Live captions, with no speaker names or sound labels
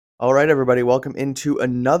All right, everybody, welcome into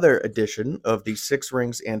another edition of the Six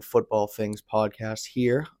Rings and Football Things podcast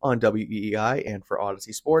here on WEEI and for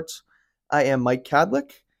Odyssey Sports. I am Mike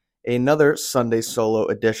Cadlick, another Sunday solo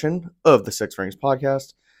edition of the Six Rings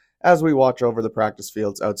podcast, as we watch over the practice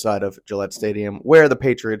fields outside of Gillette Stadium, where the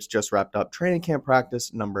Patriots just wrapped up training camp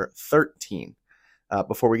practice number 13.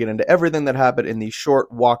 Before we get into everything that happened in the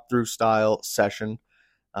short walkthrough style session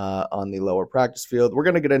on the lower practice field, we're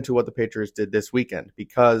going to get into what the Patriots did this weekend,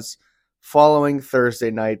 because following Thursday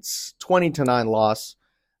night's 20-9 loss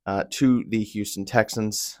to the Houston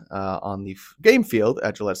Texans on the game field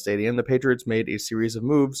at Gillette Stadium, the Patriots made a series of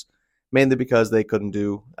moves, mainly because they couldn't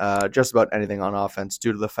do just about anything on offense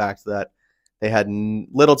due to the fact that they had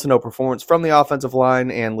little to no performance from the offensive line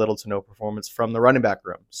and little to no performance from the running back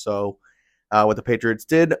room. So what the Patriots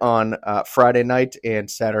did on Friday night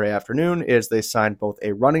and Saturday afternoon is they signed both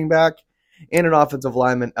a running back and an offensive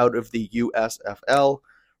lineman out of the USFL.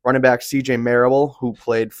 Running back C.J. Marable, who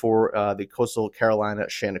played for the Coastal Carolina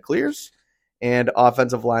Chanticleers, and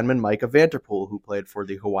offensive lineman Micah Vanterpool, who played for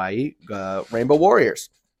the Hawaii Rainbow Warriors.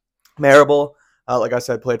 Marable, like I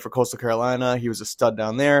said, played for Coastal Carolina. He was a stud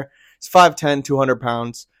down there. He's 5'10", 200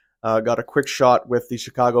 pounds. Got a quick shot with the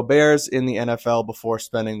Chicago Bears in the NFL before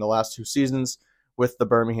spending the last two seasons with the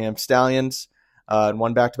Birmingham Stallions and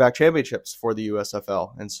won back-to-back championships for the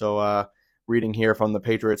USFL. And so reading here from the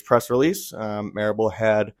Patriots press release, Marable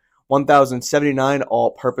had 1,079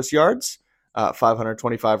 all-purpose yards,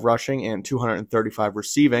 525 rushing, and 235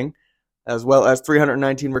 receiving, as well as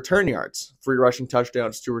 319 return yards, 3 rushing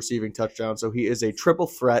touchdowns, 2 receiving touchdowns. So he is a triple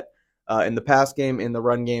threat in the pass game, in the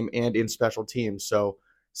run game, and in special teams. So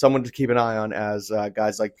someone to keep an eye on as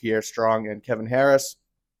guys like Pierre Strong and Kevin Harris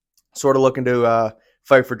sort of looking to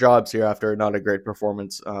fight for jobs here after not a great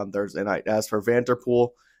performance on Thursday night. As for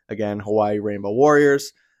Vanterpool, again, Hawaii Rainbow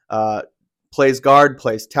Warriors, plays guard,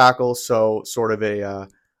 plays tackle, so sort of a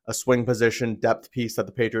swing position depth piece that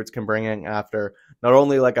the Patriots can bring in after not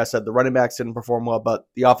only, like I said, the running backs didn't perform well, but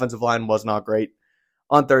the offensive line was not great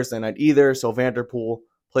on Thursday night either. So Vanterpool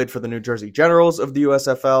played for the New Jersey Generals of the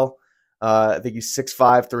USFL. I think he's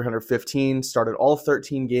 6'5", 315, started all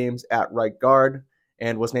 13 games at right guard,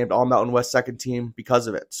 and was named All-Mountain West second team because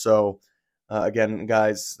of it. So, again,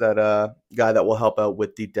 guys, that guy that will help out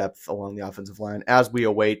with the depth along the offensive line as we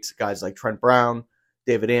await guys like Trent Brown,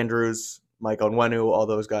 David Andrews, Mike Onwenu, all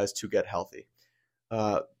those guys to get healthy.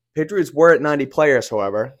 Patriots were at 90 players,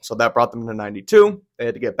 however, so that brought them to 92. They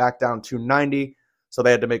had to get back down to 90, so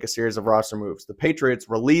they had to make a series of roster moves. The Patriots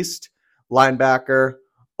released linebacker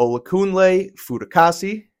Olakunle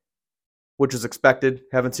Fudukasi, which is expected.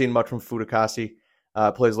 Haven't seen much from Fudukasi.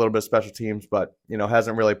 Plays a little bit of special teams, but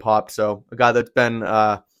hasn't really popped. So a guy that's been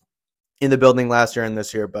in the building last year and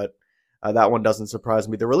this year, but that one doesn't surprise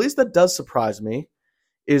me. The release that does surprise me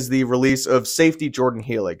is the release of safety Jordan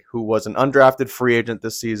Healig, who was an undrafted free agent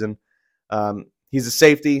this season. He's a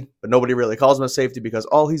safety, but nobody really calls him a safety because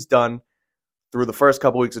all he's done through the first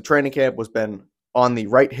couple weeks of training camp was been on the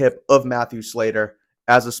right hip of Matthew Slater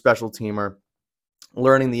as a special teamer,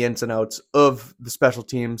 learning the ins and outs of the special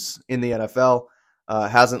teams in the NFL.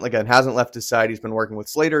 Hasn't left his side. He's been working with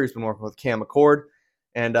Slater. He's been working with Cam McCord.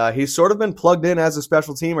 And he's sort of been plugged in as a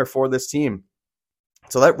special teamer for this team.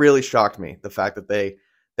 So that really shocked me, the fact that they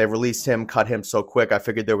released him, cut him so quick. I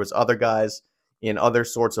figured there was other guys in other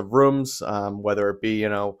sorts of rooms, whether it be,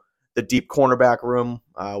 the deep cornerback room,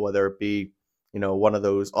 whether it be, one of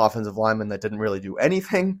those offensive linemen that didn't really do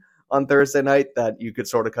anything on Thursday night that you could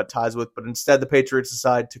sort of cut ties with. But instead, the Patriots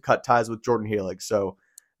decide to cut ties with Jordan Healig. So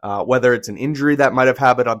whether it's an injury that might have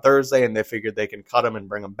happened on Thursday and they figured they can cut him and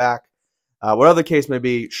bring him back, whatever the case may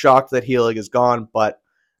be, shocked that Healig is gone, but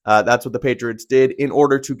that's what the Patriots did in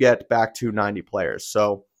order to get back to 90 players.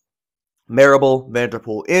 So Marable,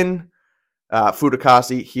 Vanterpool in,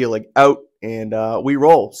 Fudukasi, Healig out, and we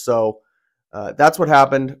roll. So that's what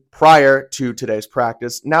happened prior to today's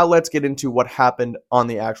practice. Now let's get into what happened on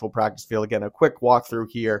the actual practice field. Again, a quick walkthrough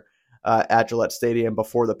here at Gillette Stadium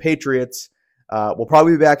before the Patriots. We'll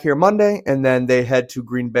probably be back here Monday, and then they head to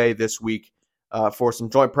Green Bay this week for some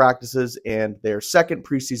joint practices and their second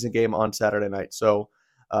preseason game on Saturday night. So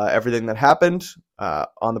everything that happened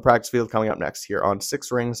on the practice field coming up next here on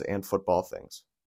Six Rings and Football Things.